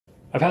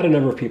I've had a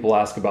number of people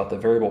ask about the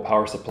variable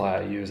power supply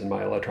I use in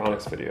my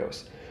electronics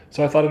videos,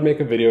 so I thought I'd make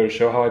a video to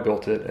show how I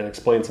built it and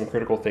explain some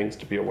critical things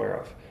to be aware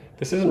of.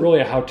 This isn't really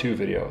a how-to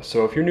video,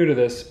 so if you're new to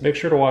this, make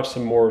sure to watch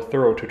some more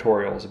thorough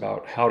tutorials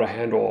about how to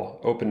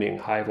handle opening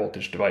high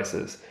voltage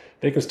devices.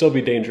 They can still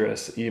be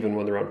dangerous even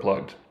when they're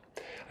unplugged.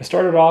 I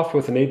started off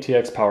with an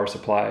ATX power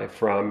supply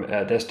from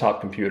a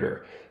desktop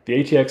computer.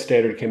 The ATX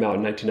standard came out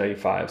in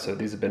 1995, so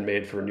these have been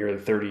made for nearly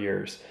 30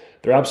 years.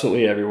 They're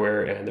absolutely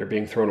everywhere and they're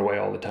being thrown away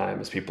all the time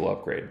as people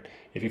upgrade.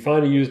 If you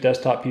find a used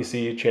desktop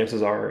PC,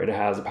 chances are it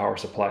has a power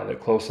supply that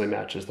closely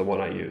matches the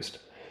one I used.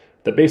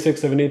 The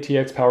basics of an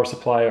ATX power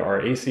supply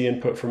are AC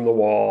input from the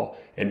wall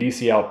and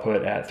DC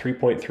output at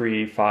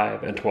 3.3,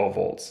 5, and 12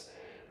 volts.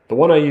 The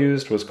one I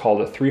used was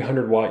called a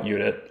 300 watt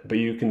unit, but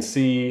you can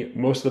see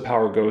most of the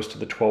power goes to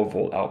the 12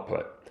 volt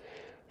output.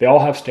 They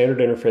all have standard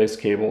interface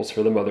cables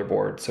for the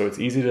motherboard, so it's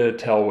easy to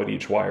tell what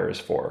each wire is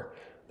for.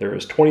 There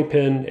is 20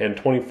 pin and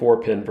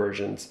 24 pin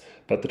versions,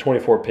 but the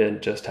 24 pin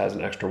just has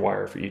an extra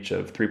wire for each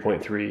of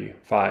 3.3,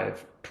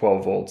 5,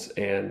 12 volts,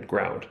 and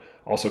ground,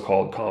 also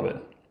called common.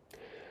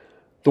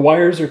 The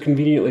wires are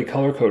conveniently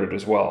color-coded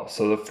as well,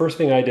 so the first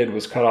thing I did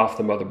was cut off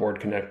the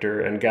motherboard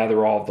connector and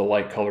gather all of the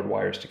light-colored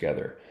wires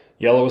together.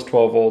 Yellow is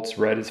 12 volts,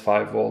 red is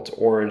 5 volts,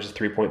 orange is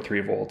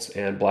 3.3 volts,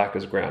 and black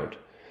is ground.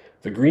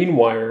 The green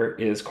wire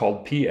is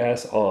called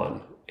PS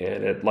on,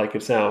 and like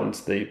it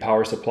sounds, the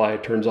power supply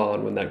turns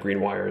on when that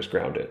green wire is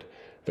grounded.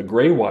 The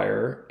gray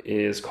wire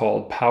is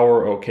called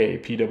power OK,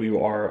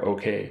 PWR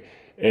OK,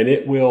 and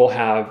it will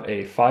have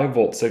a 5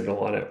 volt signal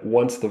on it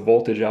once the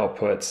voltage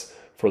outputs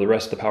for the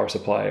rest of the power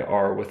supply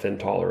are within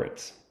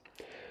tolerance.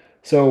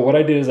 So what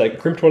I did is I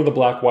crimped one of the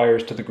black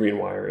wires to the green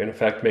wire, in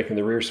effect making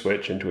the rear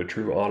switch into a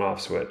true on-off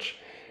switch,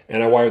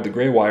 and I wired the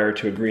gray wire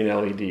to a green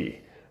LED.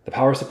 The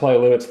power supply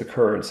limits the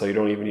current, so you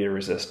don't even need a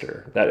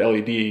resistor. That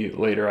LED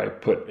later I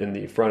put in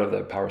the front of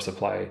the power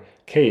supply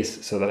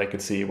case so that I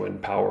could see when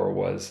power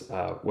was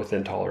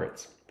within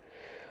tolerance.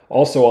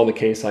 Also on the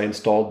case I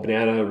installed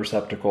banana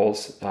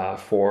receptacles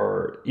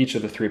for each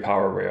of the 3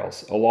 power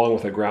rails, along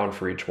with a ground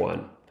for each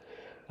one.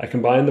 I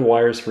combined the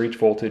wires for each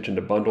voltage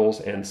into bundles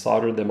and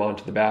soldered them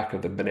onto the back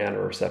of the banana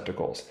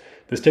receptacles.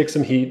 This takes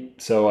some heat,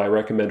 so I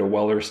recommend a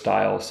Weller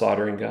style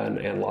soldering gun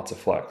and lots of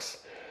flux.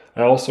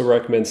 I also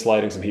recommend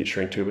sliding some heat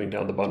shrink tubing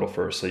down the bundle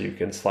first so you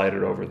can slide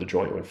it over the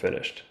joint when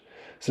finished.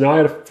 So now I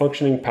had a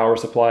functioning power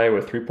supply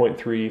with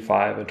 3.3,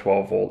 5, and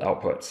 12 volt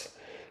outputs.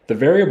 The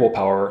variable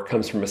power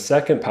comes from a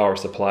second power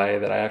supply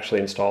that I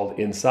actually installed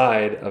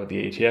inside of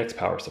the ATX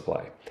power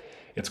supply.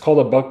 It's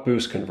called a buck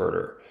boost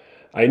converter.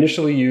 I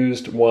initially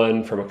used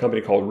one from a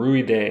company called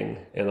Dang,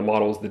 and the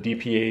model is the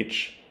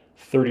DPH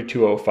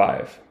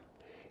 3205.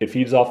 It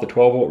feeds off the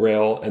 12 volt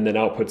rail and then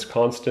outputs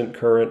constant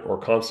current or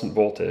constant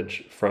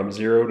voltage from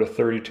 0 to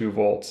 32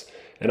 volts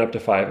and up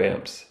to 5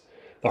 amps.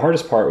 The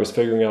hardest part was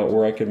figuring out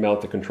where I could mount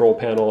the control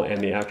panel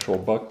and the actual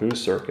buck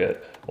boost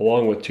circuit,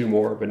 along with 2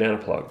 more banana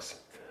plugs.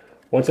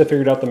 Once I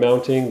figured out the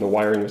mounting, the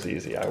wiring was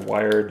easy. I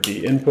wired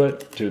the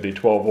input to the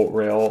 12 volt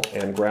rail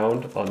and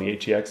ground on the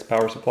ATX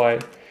power supply,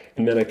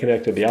 and then I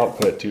connected the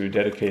output to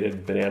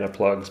dedicated banana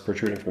plugs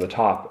protruding from the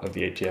top of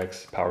the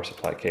ATX power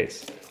supply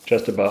case,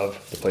 just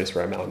above the place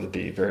where I mounted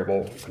the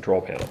variable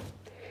control panel.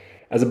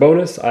 As a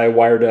bonus, I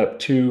wired up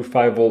 2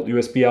 5 volt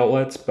USB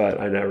outlets,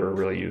 but I never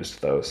really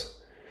used those.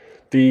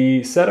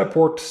 The setup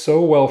worked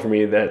so well for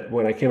me that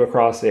when I came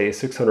across a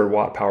 600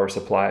 watt power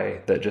supply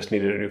that just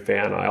needed a new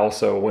fan, I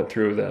also went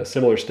through the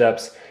similar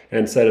steps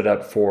and set it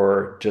up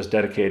for just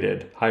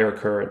dedicated higher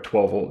current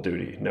 12 volt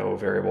duty, no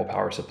variable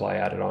power supply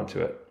added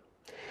onto it.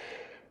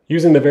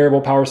 Using the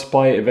variable power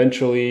supply,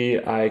 eventually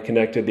I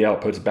connected the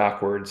outputs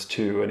backwards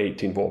to an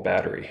 18 volt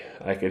battery.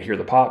 I could hear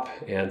the pop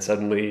and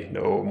suddenly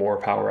no more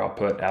power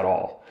output at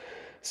all.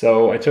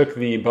 So I took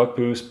the buck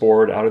boost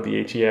board out of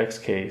the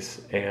ATX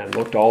case and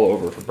looked all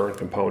over for burnt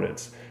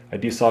components. I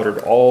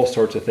desoldered all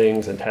sorts of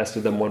things and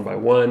tested them one by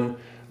one,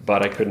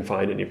 but I couldn't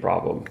find any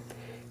problem.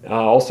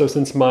 Also,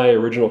 since my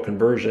original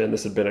conversion,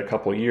 this had been a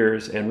couple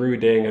years, and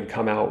Dang had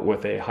come out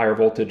with a higher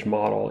voltage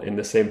model in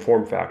the same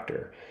form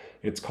factor.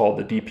 It's called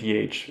the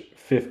DPH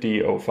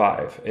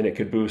 5005, and it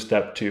could boost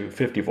up to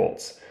 50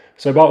 volts.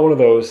 So I bought one of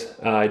those.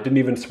 I didn't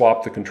even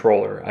swap the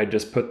controller. I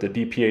just put the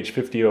DPH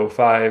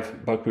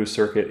 5005 buck boost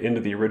circuit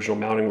into the original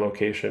mounting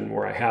location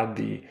where I had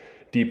the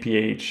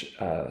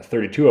DPH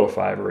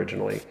 3205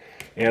 originally.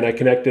 And I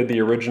connected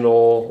the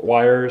original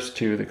wires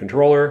to the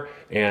controller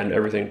and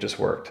everything just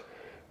worked.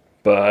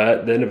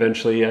 But then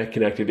eventually I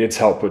connected its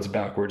outputs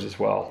backwards as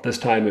well. This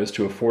time it was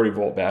to a 40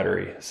 volt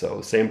battery,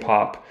 so same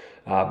pop,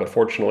 but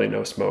fortunately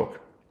no smoke.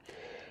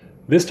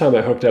 This time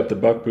I hooked up the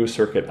buck boost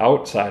circuit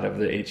outside of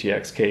the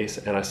ATX case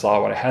and I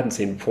saw what I hadn't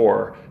seen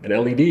before, an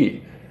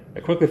LED. I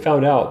quickly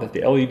found out that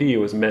the LED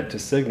was meant to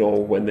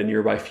signal when the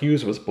nearby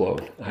fuse was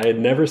blown. I had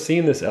never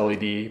seen this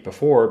LED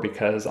before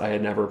because I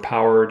had never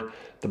powered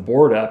the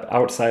board up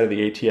outside of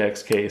the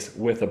ATX case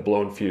with a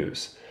blown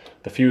fuse.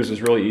 The fuse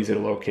was really easy to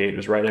locate. It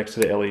was right next to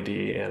the LED,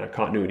 and a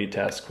continuity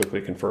test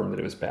quickly confirmed that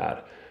it was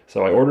bad.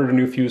 So I ordered a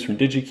new fuse from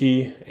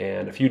DigiKey,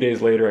 and a few days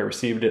later I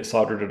received it,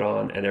 soldered it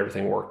on, and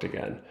everything worked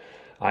again.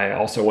 I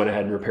also went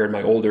ahead and repaired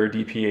my older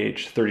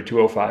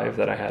DPH3205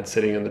 that I had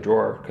sitting in the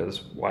drawer,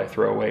 because why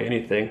throw away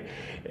anything?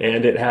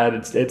 And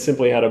it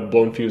simply had a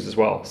blown fuse as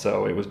well,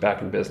 so it was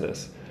back in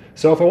business.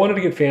 So if I wanted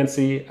to get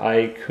fancy,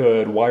 I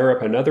could wire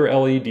up another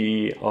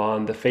LED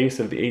on the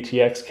face of the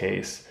ATX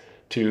case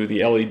to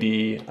the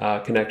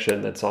LED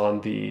connection that's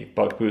on the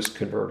buck boost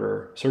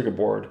converter circuit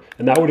board,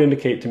 and that would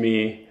indicate to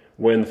me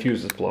when the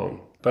fuse is blown.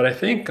 But I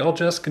think I'll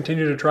just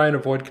continue to try and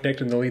avoid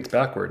connecting the leads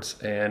backwards,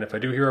 and if I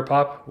do hear a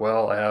pop,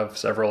 well, I have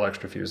several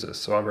extra fuses,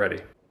 so I'm ready.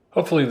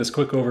 Hopefully this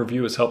quick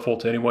overview is helpful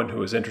to anyone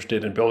who is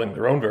interested in building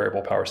their own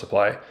variable power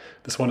supply.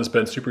 This one has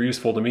been super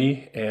useful to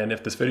me, and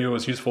if this video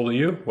was useful to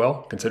you,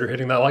 well, consider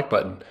hitting that like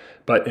button.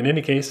 But in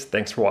any case,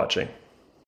 thanks for watching.